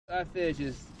Our fish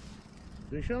is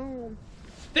Fish on.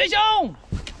 fish on.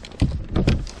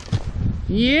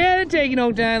 Yeah, they're taking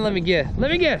no time. Let me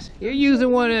guess. You're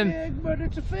using one of them. Big, but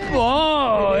it's a fish.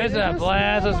 Whoa, it's a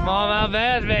blast of smallmouth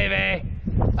bass, baby.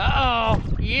 Uh-oh,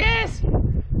 yes.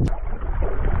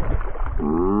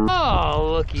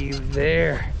 Oh, looky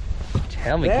there.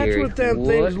 Tell me, That's Gary, what them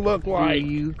things look like. do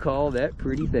you call that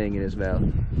pretty thing in his mouth?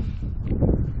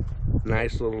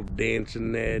 Nice little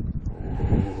dancing Ned.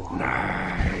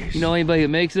 Nice. You know anybody that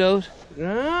makes those? I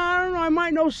don't know. I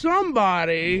might know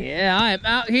somebody. Yeah, I am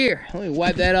out here. Let me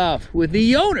wipe that off with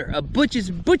the owner of Butcher's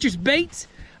Baits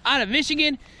out of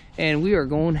Michigan. And we are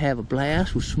going to have a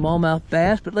blast with smallmouth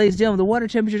bass. But ladies and gentlemen, the water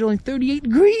temperature is only 38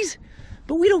 degrees.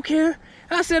 But we don't care.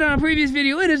 I said on a previous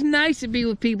video, it is nice to be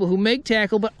with people who make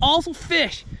tackle, but also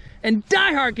fish in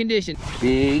die-hard conditions.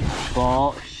 Big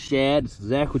ball shad, that's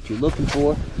exactly what you're looking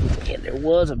for. And there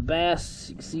was a bass,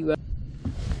 you can see right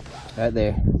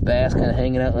there. Bass kind of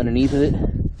hanging out underneath of it.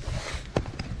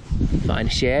 Find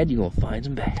a shad, you're gonna find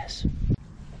some bass.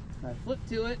 I flip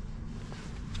to it.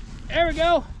 There we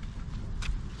go.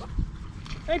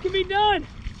 It can be done.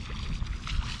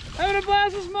 Having a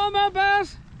blast with smallmouth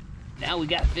bass. Now we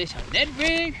got fish on Ned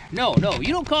Rig. No,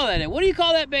 you don't call that Ned. What do you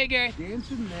call that bait, Gary?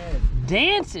 Dancing Ned.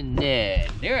 Dancing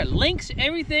Ned. There are links to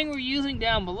everything we're using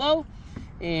down below.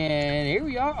 And here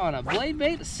we are on a blade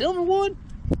bait, a silver one.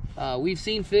 We've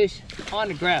seen fish on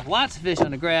the graph, lots of fish on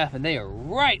the graph, and they are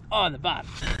right on the bottom.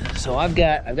 So I've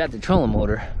got the trolling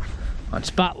motor on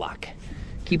spot lock,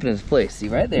 keeping it in place. See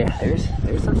right there,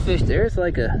 there's some fish there. It's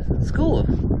like a school of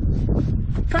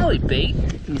probably bait.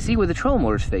 You can see where the trolling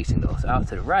motor's facing though. It's out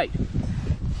to the right.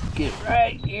 Get it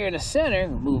right here in the center,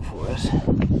 move for us.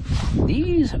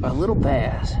 These are little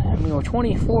bass. I mean, we're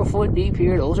 24 foot deep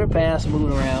here. Those are bass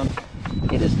moving around.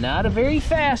 It is not a very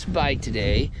fast bite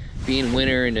today, being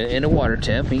winter in a water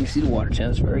temp. And you can see the water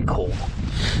temp is very cold.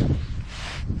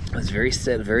 It's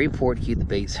very important to keep the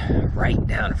baits right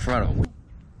down in front of them.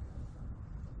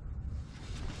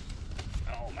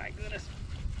 Oh my goodness.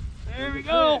 There we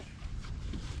go.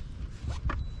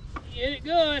 Hit it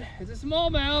good. It's a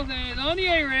smallmouth and it's on the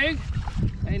A-rig.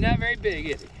 Ain't not very big,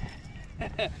 is he?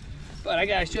 But I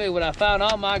gotta show you what I found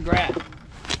on my graph.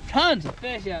 Tons of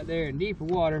fish out there in deeper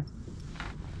water.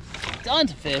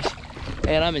 Tons of fish.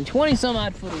 And I'm in 20 some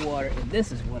odd foot of water, and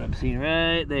this is what I'm seeing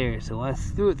right there. So I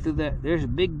threw it through that. There's a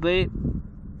big bait,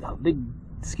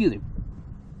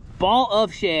 ball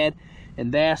of shad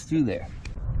and bass through there.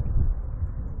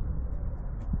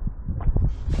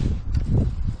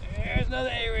 There's another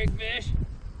A-rig fish.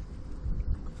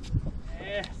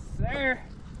 Yes, sir.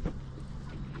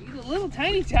 He's a little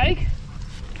tiny tyke.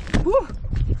 Whew.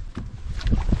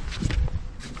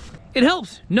 It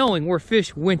helps knowing where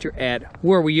fish winter at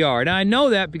where we are. And I know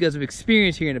that because of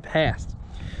experience here in the past.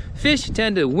 Fish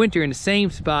tend to winter in the same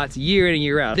spots year in and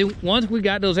year out. Once we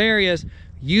got those areas,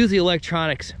 use the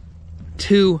electronics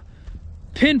to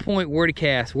pinpoint where to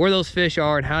cast, where those fish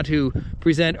are, and how to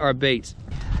present our baits.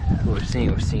 We're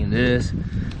seeing this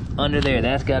under there.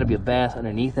 That's got to be a bass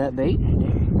underneath that bait.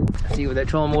 See where that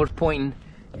trolling motor's pointing,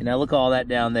 and now look all that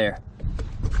down there.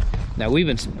 Now we've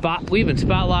been spot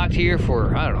locked here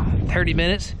for, I don't know, 30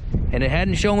 minutes, and it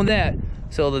hadn't shown that.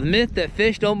 So the myth that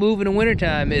fish don't move in the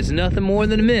wintertime is nothing more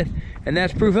than a myth, and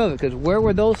that's proof of it, because where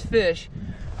were those fish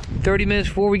 30 minutes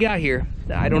before we got here?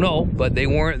 I don't know, but they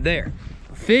weren't there.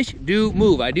 Fish do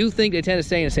move. I do think they tend to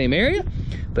stay in the same area,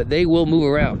 but they will move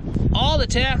around. All the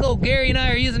tackle Gary and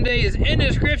I are using today is in the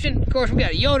description. Of course, we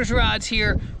got Yoda's rods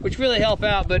here, which really help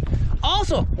out, but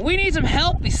also, we need some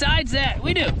help besides that.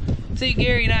 We do. See,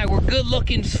 Gary and I, we're good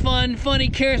looking, fun, funny,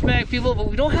 charismatic people, but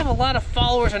we don't have a lot of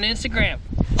followers on Instagram.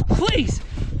 Please,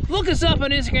 look us up on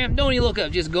Instagram. Don't even look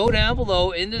up, just go down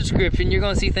below in the description. You're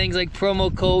gonna see things like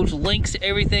promo codes, links to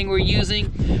everything we're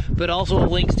using, but also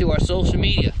links to our social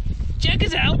media. Check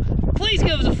us out. Please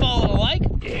give us a follow and a like.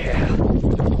 Yeah.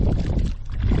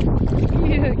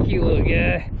 Yeah, cute little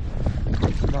guy.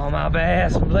 Smallmouth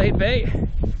bass and blade bait.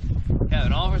 Have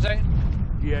it on for a second?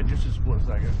 Yeah, just a split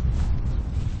second.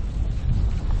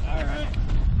 All right.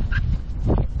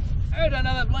 There's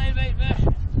another blade bait fish.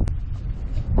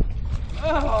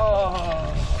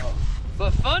 Oh,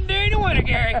 but fun during the winter,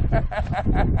 Gary.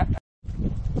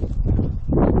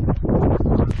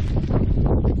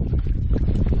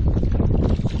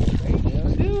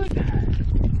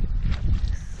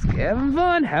 Having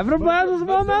fun, having a blast with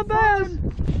smallmouth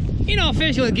bass. You know,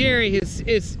 fishing with Gary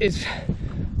is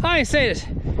how do I say this?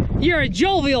 You're a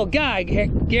jovial guy,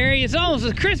 Gary. It's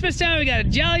almost Christmas time. We got a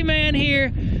jolly man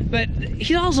here, but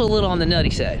he's also a little on the nutty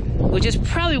side, which is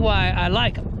probably why I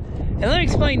like him. And let me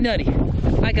explain nutty.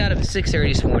 I got up at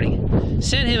 6:30 this morning,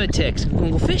 sent him a text, I'm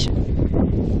gonna go fishing.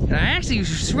 And I actually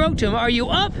wrote to him, are you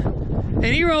up? And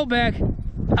he wrote back,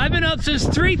 I've been up since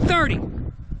 3:30.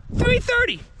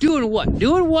 3:30! Doing what?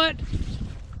 Doing what?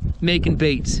 Making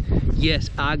baits. Yes,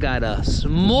 I got a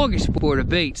smorgasbord of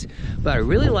baits, but I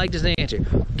really liked his answer.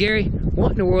 Gary,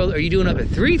 what in the world are you doing up at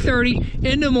 3:30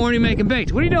 in the morning making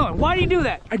baits? What are you doing? Why do you do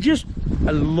that?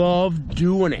 I love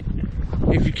doing it.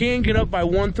 If you can't get up by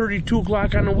 1:30, 2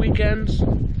 o'clock on the weekends,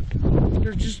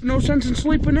 there's just no sense in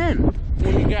sleeping in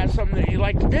when you got something that you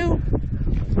like to do.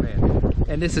 Man.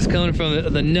 And this is coming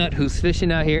from the nut who's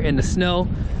fishing out here in the snow.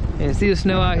 And see the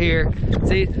snow out here.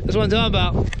 See, that's what I'm talking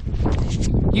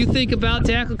about. You think about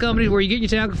tackle companies, where you get your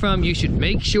tackle from, you should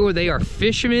make sure they are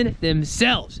fishermen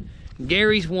themselves.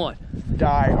 Gary's one.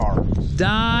 Die hard.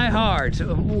 Die hard.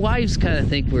 So wives kind of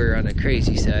think we're on the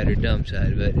crazy side or dumb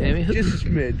side, but I mean, just a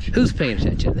smidge. Who's paying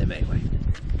attention to them anyway?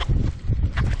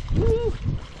 Woo!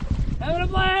 Having a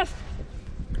blast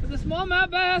with the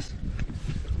smallmouth bass.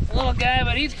 A little guy,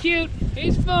 but he's cute.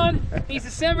 He's fun. He's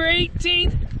December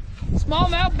 18th.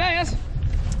 Smallmouth bass.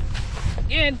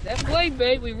 Again, that blade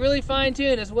bait, we really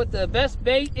fine-tuned. That's what the best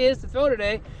bait is to throw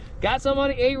today. Got some on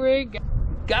the A-rig.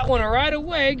 Got one right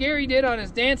away. Gary did on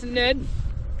his Dancing Ned.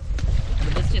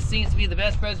 But this just seems to be the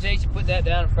best presentation. Put that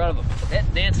down in front of him.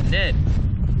 That Dancing Ned.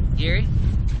 Gary,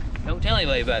 don't tell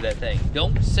anybody about that thing.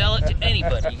 Don't sell it to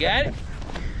anybody. You got it?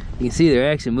 You can see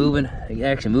they're actually moving. They're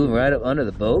actually moving right up under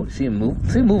the boat. See them move.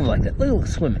 See them moving like that. Look,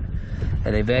 swimming.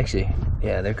 And they've actually,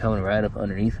 yeah, they're coming right up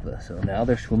underneath of us. So now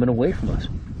they're swimming away from us.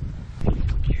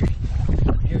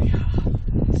 Here we go.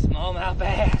 Smallmouth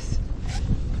bass.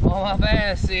 Smallmouth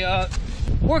bass. See,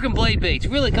 working blade baits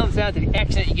really comes down to the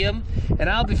action that you give them. And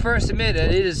I'll be first to admit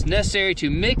that it is necessary to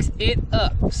mix it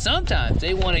up. Sometimes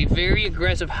they want a very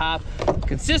aggressive hop,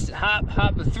 consistent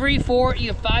hop of 3, 4,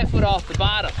 even 5 foot off the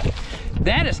bottom.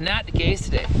 That is not the case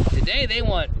today. Today they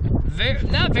want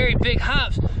not very big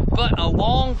hops, but a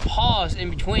long pause in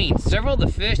between. Several of the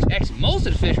fish, actually most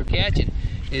of the fish we're catching,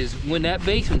 is when that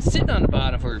bait's been sitting on the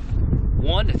bottom for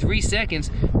 1 to 3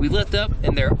 seconds, we lift up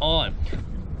and they're on.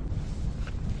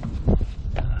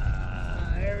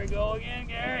 There we go again,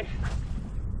 Gary.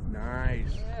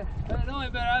 Nice. Yeah, I don't know any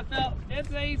better. I felt it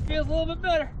feels a little bit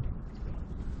better.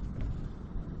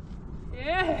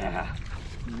 Yeah.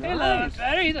 Nice. Hey, a little bit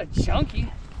better. He's a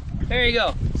chunky. There you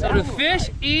go. So the fish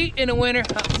eat in the winter.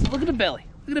 Look at the belly.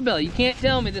 Look at the belly. You can't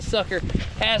tell me this sucker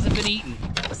hasn't been eaten.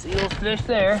 See those fish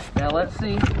there. Now let's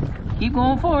see. Keep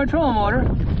going forward, trolling motor.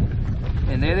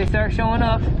 And there they start showing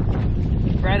up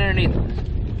right underneath them.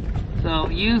 So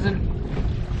using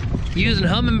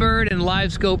Humminbird and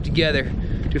Livescope together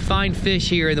to find fish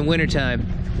here in the wintertime.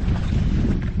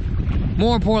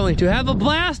 More importantly, to have a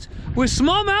blast with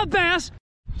smallmouth bass.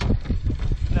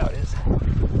 Now it is.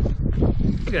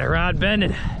 Look at that rod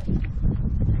bending.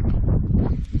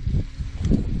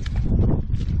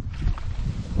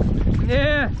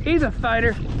 Yeah, he's a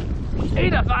fighter.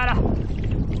 He's a fighter.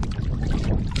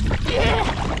 Yeah.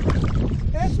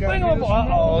 Swing him.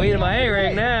 Uh-oh, he's in my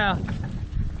A-rig now.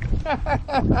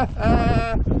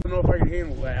 I don't know if I can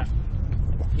handle that.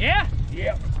 Yeah?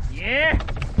 Yep. Yeah.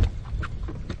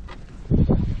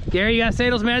 Gary, you gotta say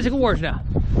those magical words now.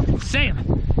 Say them.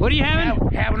 What are you having?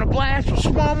 Having a blast with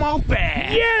smallmouth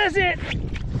bass. Yeah, that's it.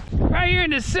 Right here in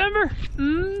December.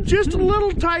 Just a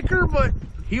little tighter, but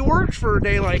he works for a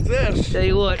day like this. Tell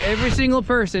you what, every single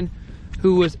person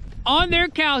who was on their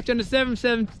couch on the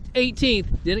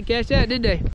 7/7/18th didn't catch that, did they?